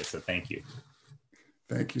General today. So thank you.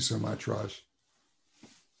 Thank you so much, Raj.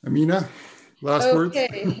 Amina, last words?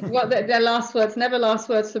 Okay, well, they're last words, never last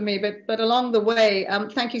words for me, but along the way,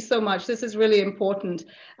 thank you so much. This is really important.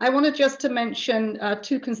 I wanted just to mention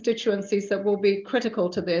two constituencies that will be critical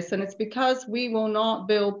to this, and it's because we will not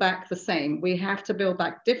build back the same. We have to build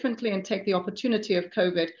back differently and take the opportunity of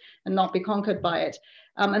COVID and not be conquered by it.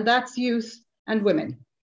 And that's youth and women.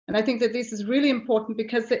 And I think that this is really important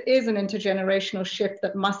because there is an intergenerational shift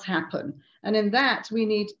that must happen. And in that, we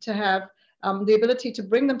need to have the ability to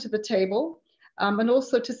bring them to the table, and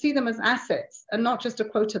also to see them as assets and not just a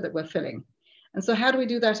quota that we're filling. And so how do we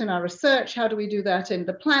do that in our research? How do we do that in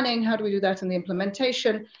the planning? How do we do that in the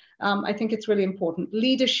implementation? I think it's really important.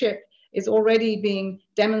 Leadership is already being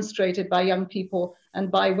demonstrated by young people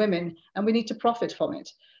and by women, and we need to profit from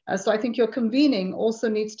it. So I think your convening also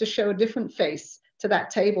needs to show a different face to that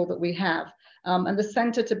table that we have, and the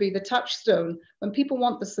center to be the touchstone when people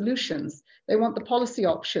want the solutions. They want the policy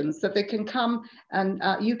options that they can come and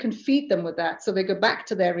you can feed them with that, so they go back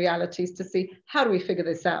to their realities to see, how do we figure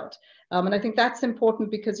this out? And I think that's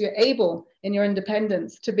important because you're able in your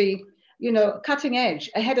independence to be, cutting edge,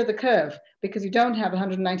 ahead of the curve, because you don't have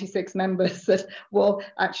 196 members that will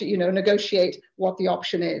actually, negotiate what the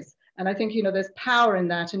option is. And I think, there's power in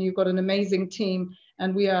that, and you've got an amazing team,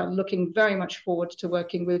 and we are looking very much forward to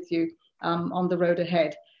working with you on the road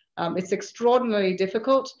ahead. It's extraordinarily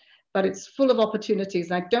difficult, but it's full of opportunities.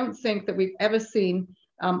 And I don't think that we've ever seen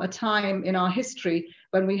a time in our history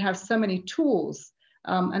when we have so many tools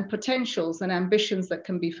and potentials and ambitions that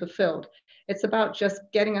can be fulfilled. It's about just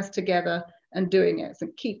getting us together and doing it. So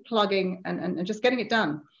keep plugging and just getting it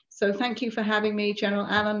done. So thank you for having me, General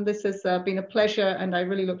Allen. This has been a pleasure, and I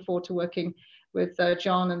really look forward to working with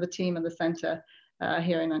John and the team and the center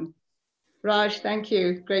here in Raj, thank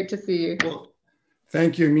you. Great to see you. Well,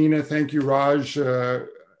 thank you, Amina. Thank you, Raj.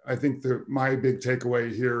 I think my big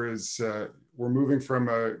takeaway here is we're moving from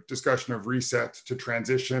a discussion of reset to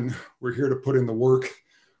transition. We're here to put in the work.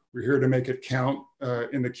 We're here to make it count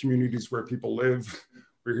in the communities where people live.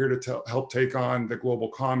 We're here to help take on the global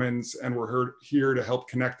commons, and we're here to help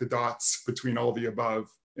connect the dots between all the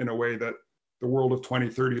above in a way that the world of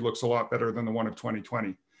 2030 looks a lot better than the one of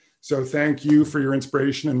 2020. So thank you for your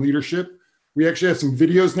inspiration and leadership. We actually have some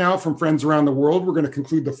videos now from friends around the world. We're going to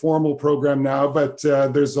conclude the formal program now, but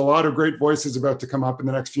there's a lot of great voices about to come up in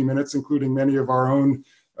the next few minutes, including many of our own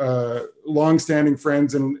longstanding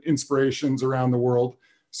friends and inspirations around the world.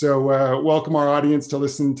 So welcome our audience to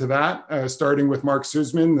listen to that, starting with Mark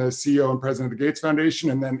Sussman, the CEO and president of the Gates Foundation,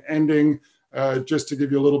 and then ending, just to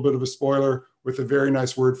give you a little bit of a spoiler, with a very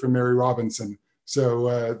nice word from Mary Robinson,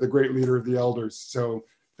 so the great leader of the elders. So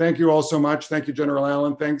thank you all so much. Thank you, General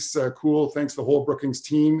Allen. Thanks, Cool. Thanks, the whole Brookings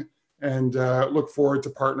team, and look forward to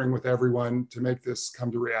partnering with everyone to make this come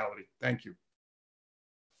to reality. Thank you.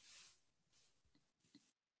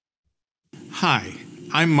 Hi,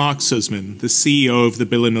 I'm Mark Sussman, the CEO of the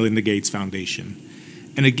Bill and Melinda Gates Foundation,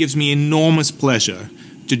 and it gives me enormous pleasure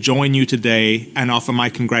to join you today and offer my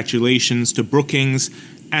congratulations to Brookings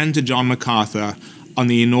and to John McArthur on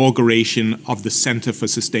the inauguration of the Center for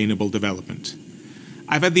Sustainable Development.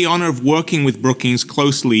 I've had the honor of working with Brookings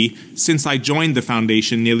closely since I joined the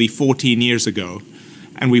foundation nearly 14 years ago,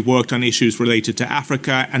 and we've worked on issues related to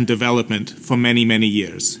Africa and development for many, many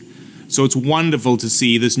years. So it's wonderful to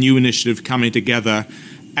see this new initiative coming together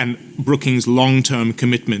and Brookings' long-term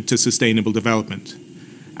commitment to sustainable development.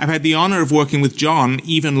 I've had the honor of working with John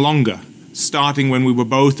even longer, starting when we were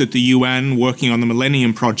both at the UN working on the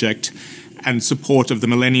Millennium Project and support of the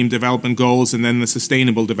Millennium Development Goals and then the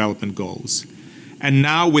Sustainable Development Goals. And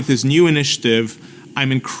now with this new initiative,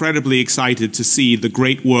 I'm incredibly excited to see the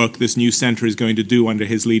great work this new center is going to do under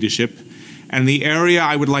his leadership. And the area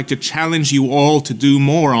I would like to challenge you all to do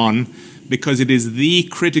more on, because it is the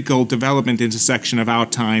critical development intersection of our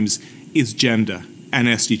times, is gender and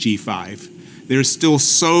SDG 5. There is still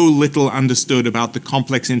so little understood about the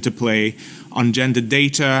complex interplay on gender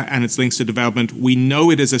data and its links to development. We know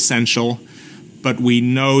it is essential, but we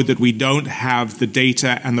know that we don't have the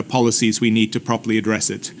data and the policies we need to properly address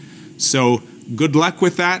it. So good luck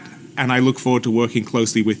with that, and I look forward to working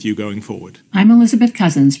closely with you going forward. I'm Elizabeth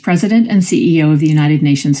Cousins, President and CEO of the United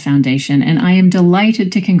Nations Foundation, and I am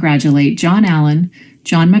delighted to congratulate John Allen,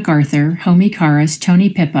 John McArthur, Homi Karas, Tony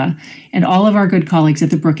Pippa, and all of our good colleagues at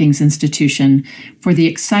the Brookings Institution for the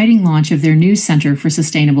exciting launch of their new Center for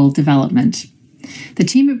Sustainable Development. The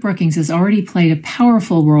team at Brookings has already played a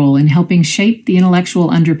powerful role in helping shape the intellectual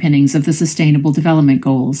underpinnings of the Sustainable Development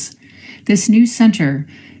Goals. This new center,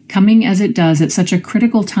 coming as it does at such a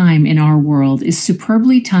critical time in our world, is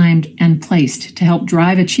superbly timed and placed to help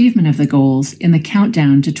drive achievement of the goals in the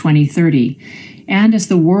countdown to 2030, and as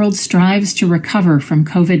the world strives to recover from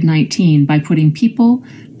COVID-19 by putting people,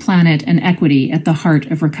 planet, and equity at the heart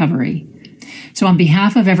of recovery. So on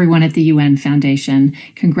behalf of everyone at the UN Foundation,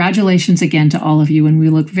 congratulations again to all of you, and we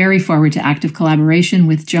look very forward to active collaboration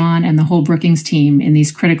with John and the whole Brookings team in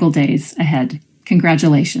these critical days ahead.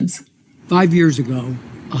 Congratulations. 5 years ago,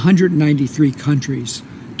 193 countries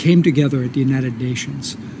came together at the United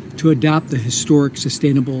Nations to adopt the historic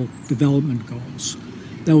Sustainable Development Goals.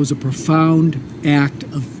 That was a profound act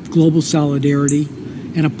of global solidarity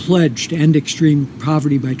and a pledge to end extreme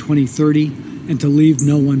poverty by 2030 and to leave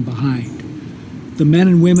no one behind. The men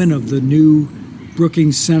and women of the new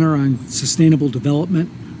Brookings Center on Sustainable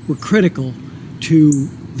Development were critical to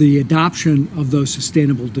the adoption of those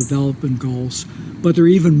Sustainable Development Goals, but they're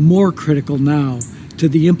even more critical now to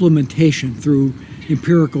the implementation through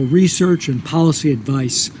empirical research and policy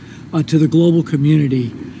advice to the global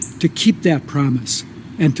community to keep that promise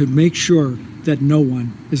and to make sure that no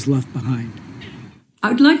one is left behind.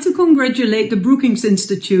 I'd like to congratulate the Brookings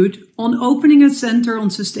Institute on opening a Center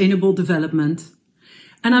on Sustainable Development.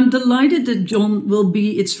 And I'm delighted that John will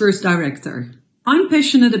be its first director. I'm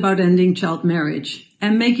passionate about ending child marriage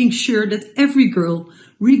and making sure that every girl,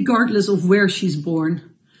 regardless of where she's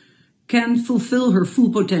born, can fulfill her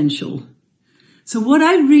full potential. So what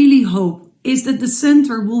I really hope is that the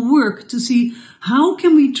center will work to see how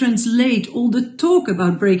can we translate all the talk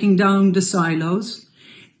about breaking down the silos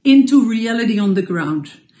into reality on the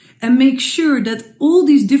ground and make sure that all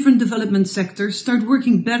these different development sectors start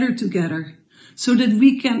working better together so that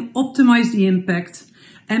we can optimize the impact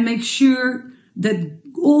and make sure that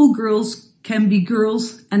all girls can be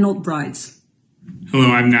girls and not brides. Hello,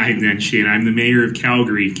 I'm Nahid Nenshi, and I'm the mayor of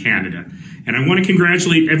Calgary, Canada. And I want to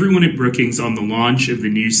congratulate everyone at Brookings on the launch of the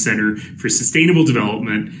new Center for Sustainable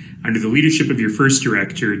Development under the leadership of your first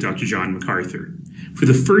director, Dr. John McArthur. For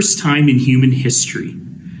the first time in human history,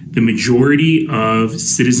 the majority of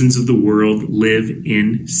citizens of the world live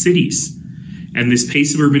in cities. And this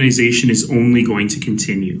pace of urbanization is only going to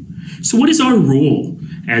continue. So what is our role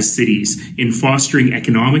as cities in fostering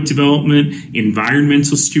economic development,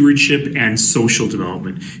 environmental stewardship, and social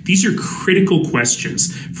development? These are critical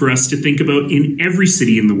questions for us to think about in every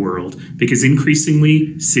city in the world, because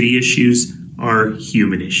increasingly city issues are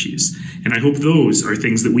human issues. And I hope those are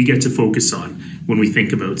things that we get to focus on when we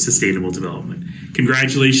think about sustainable development.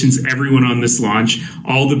 Congratulations, everyone, on this launch.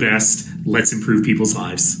 All the best. Let's improve people's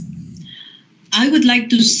lives. I would like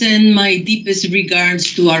to send my deepest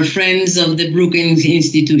regards to our friends of the Brookings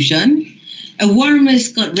Institution, a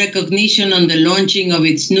warmest recognition on the launching of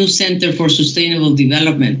its new Center for Sustainable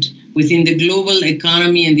Development within the Global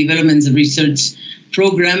Economy and Development Research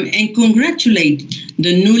Program, and congratulate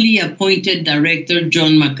the newly appointed Director,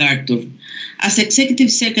 John McArthur. As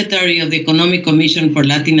Executive Secretary of the Economic Commission for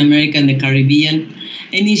Latin America and the Caribbean,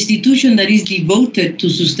 an institution that is devoted to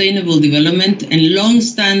sustainable development and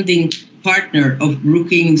long-standing partner of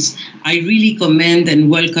Brookings, I really commend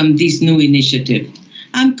and welcome this new initiative.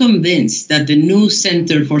 I'm convinced that the new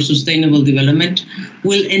Center for Sustainable Development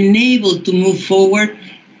will enable to move forward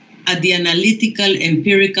at the analytical,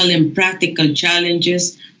 empirical, and practical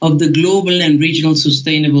challenges of the global and regional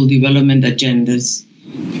sustainable development agendas.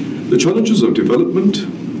 The challenges of development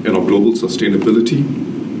and of global sustainability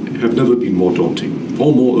have never been more daunting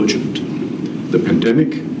or more urgent. The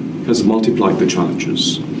pandemic has multiplied the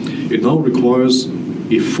challenges. It now requires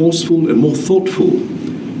a forceful and more thoughtful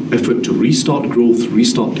effort to restart growth,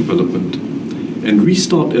 restart development, and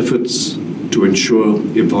restart efforts to ensure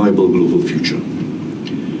a viable global future.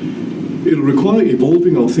 It'll require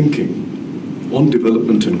evolving our thinking on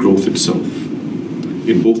development and growth itself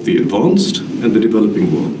in both the advanced and the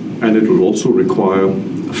developing world. And it will also require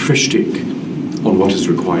a fresh take on what is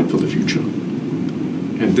required for the future.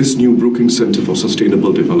 And this new Brookings Center for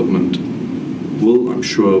Sustainable Development will, I'm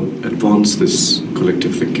sure, advance this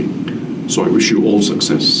collective thinking. So I wish you all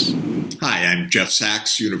success. Hi, I'm Jeff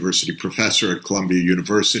Sachs, University Professor at Columbia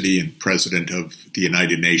University and President of the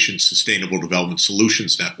United Nations Sustainable Development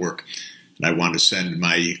Solutions Network. And I want to send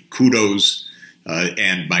my kudos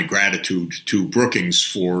and my gratitude to Brookings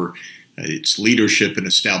for its leadership in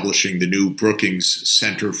establishing the new Brookings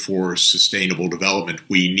Center for Sustainable Development.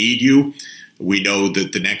 We need you. We know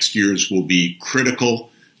that the next years will be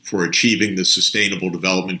critical for achieving the Sustainable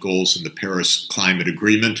Development Goals in the Paris Climate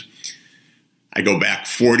Agreement. I go back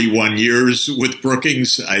 41 years with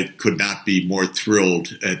Brookings. I could not be more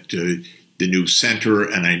thrilled at the new center,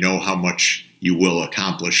 and I know how much you will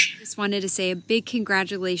accomplish. I just wanted to say a big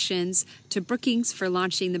congratulations to Brookings for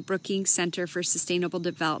launching the Brookings Center for Sustainable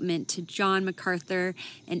Development, to John McArthur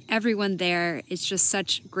and everyone there. It's just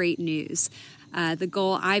such great news. The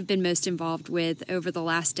goal I've been most involved with over the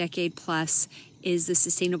last decade plus is the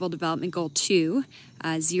Sustainable Development Goal 2,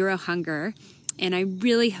 Zero Hunger. And I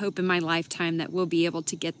really hope in my lifetime that we'll be able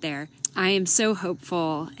to get there. I am so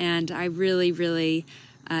hopeful, and I really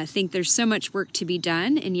think there's so much work to be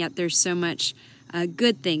done, and yet there's so much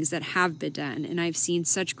good things that have been done. And I've seen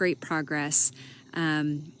such great progress.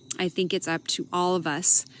 I think it's up to all of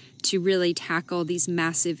us to really tackle these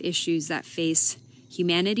massive issues that face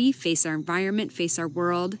humanity, face our environment, face our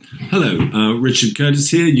world. Hello, Richard Curtis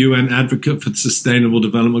here, UN advocate for Sustainable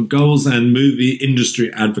Development Goals and movie industry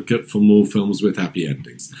advocate for more films with happy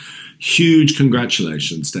endings. Huge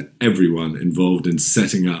congratulations to everyone involved in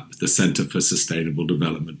setting up the Center for Sustainable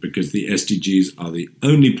Development, because the SDGs are the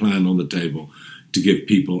only plan on the table to give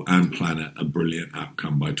people and planet a brilliant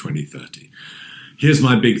outcome by 2030. Here's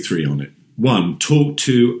my big three on it. 1, talk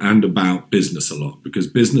to and about business a lot, because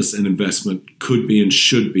business and investment could be and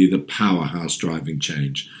should be the powerhouse driving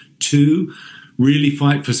change. 2, really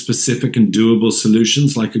fight for specific and doable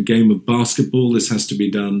solutions like a game of basketball. This has to be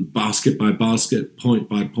done basket by basket, point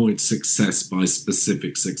by point, success by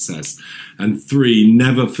specific success. And 3,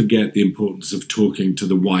 never forget the importance of talking to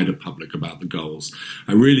the wider public about the goals.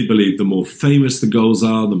 I really believe the more famous the goals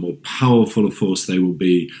are, the more powerful a force they will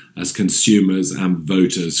be as consumers and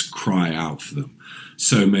voters cry out for them.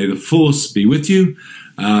 So may the force be with you,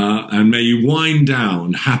 and may you wind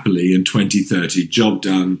down happily in 2030. Job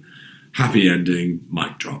done. Happy ending,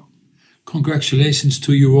 mic drop. Congratulations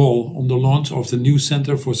to you all on the launch of the new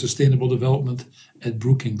Center for Sustainable Development at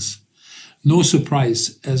Brookings. No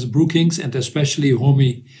surprise, as Brookings and especially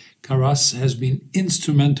Homi Karas has been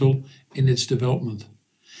instrumental in its development.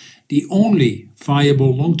 The only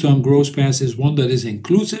viable long-term growth path is one that is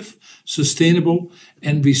inclusive, sustainable,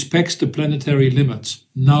 and respects the planetary limits,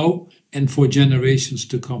 now and for generations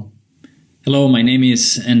to come. Hello, my name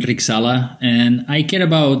is Enric Sala, and I care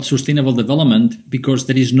about sustainable development because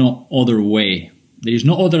there is no other way. There is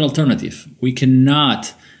no other alternative. We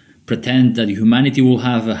cannot pretend that humanity will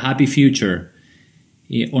have a happy future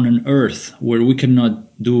on an earth where we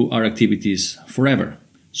cannot do our activities forever.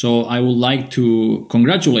 So I would like to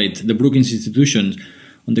congratulate the Brookings Institution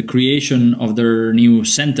on the creation of their new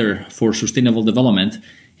Center for Sustainable Development,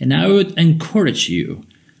 and I would encourage you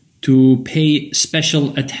to pay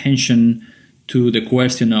special attention to the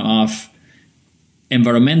question of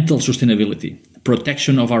environmental sustainability,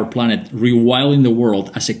 protection of our planet, rewilding the world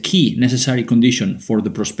as a key necessary condition for the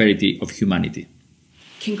prosperity of humanity.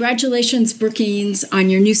 Congratulations, Brookings, on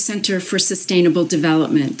your new Center for Sustainable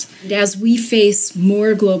Development. As we face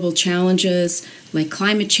more global challenges like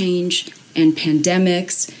climate change and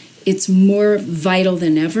pandemics, it's more vital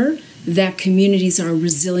than ever that communities are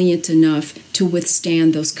resilient enough to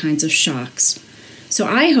withstand those kinds of shocks. So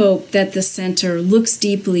I hope that the center looks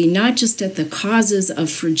deeply not just at the causes of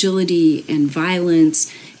fragility and violence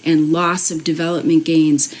and loss of development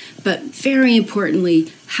gains, but very importantly,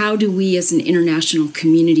 how do we as an international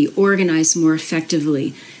community organize more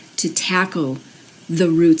effectively to tackle the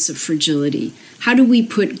roots of fragility? How do we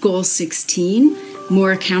put Goal 16,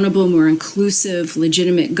 more accountable, more inclusive,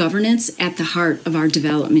 legitimate governance, at the heart of our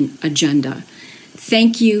development agenda?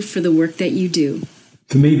 Thank you for the work that you do.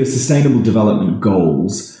 For me, the Sustainable Development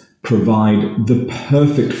Goals provide the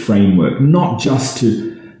perfect framework, not just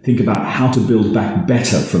to think about how to build back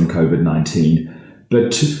better from COVID-19,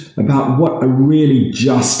 but about what a really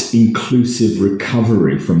just, inclusive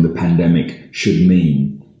recovery from the pandemic should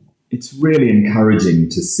mean. it's really encouraging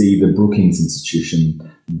to see the Brookings Institution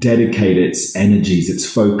dedicate its energies, its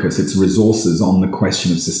focus, its resources on the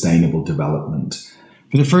question of sustainable development.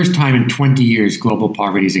 For the first time in 20 years, global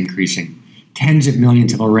poverty is increasing. Tens of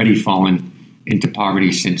millions have already fallen into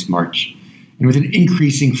poverty since March. And with an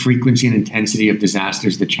increasing frequency and intensity of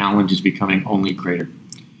disasters, the challenge is becoming only greater.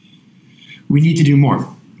 We need to do more.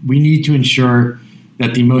 We need to ensure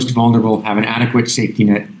that the most vulnerable have an adequate safety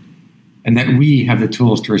net and that we have the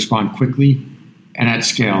tools to respond quickly and at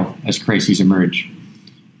scale as crises emerge.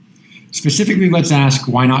 Specifically, let's ask,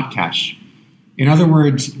 why not cash? In other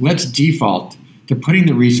words, let's default to putting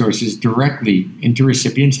the resources directly into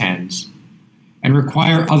recipients' hands and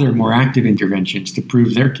require other more active interventions to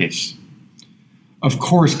prove their case. Of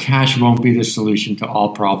course, cash won't be the solution to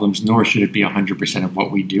all problems, nor should it be 100% of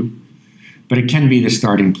what we do, but it can be the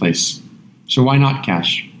starting place. So why not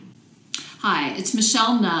cash? Hi, it's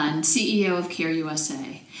Michelle Nunn, CEO of CARE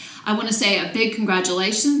USA. I want to say a big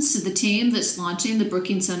congratulations to the team that's launching the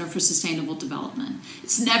Brookings Center for Sustainable Development.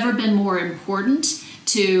 It's never been more important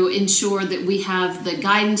to ensure that we have the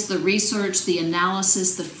guidance, the research, the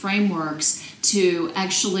analysis, the frameworks to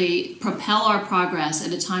actually propel our progress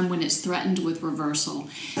at a time when it's threatened with reversal.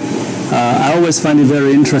 I always find it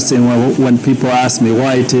very interesting when people ask me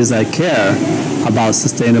why it is I care about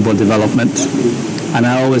sustainable development. And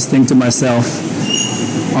I always think to myself,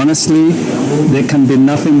 honestly, there can be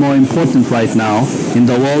nothing more important right now in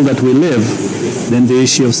the world that we live than the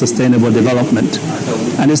issue of sustainable development.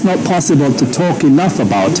 And it's not possible to talk enough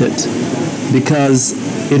about it because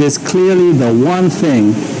it is clearly the one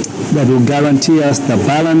thing that will guarantee us the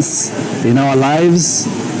balance in our lives,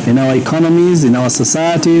 in our economies, in our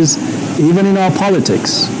societies, even in our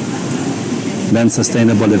politics, than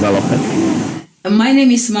sustainable development. My name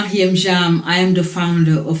is Mariam Jam. I am the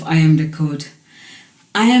founder of I Am the Code.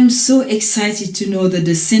 I am so excited to know that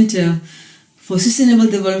the Center for Sustainable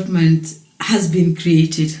Development has been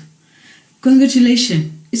created.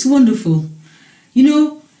 Congratulations, it's wonderful. You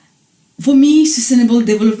know, for me, sustainable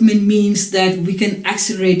development means that we can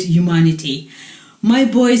accelerate humanity. My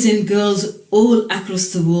boys and girls all across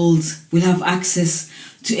the world will have access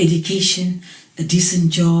to education, a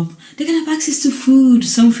decent job. They can have access to food,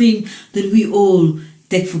 something that we all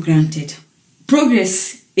take for granted.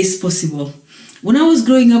 Progress is possible. When I was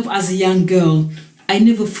growing up as a young girl, I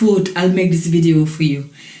never thought I'll make this video for you.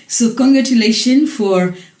 So congratulations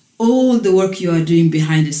for all the work you are doing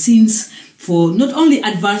behind the scenes, for not only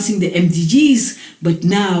advancing the MDGs, but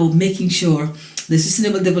now making sure the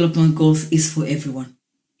Sustainable Development Goals is for everyone.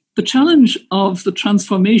 The challenge of the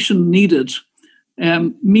transformation needed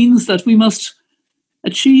means that we must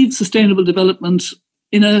achieve sustainable development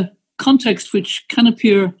in a context which can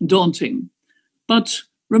appear daunting. But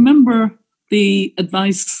remember the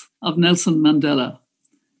advice of Nelson Mandela.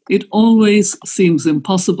 It always seems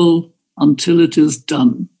impossible until it is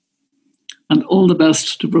done. And all the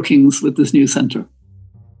best to Brookings with this new centre.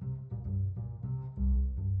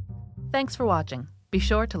 Thanks for watching. Be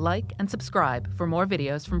sure to like and subscribe for more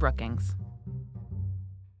videos from Brookings.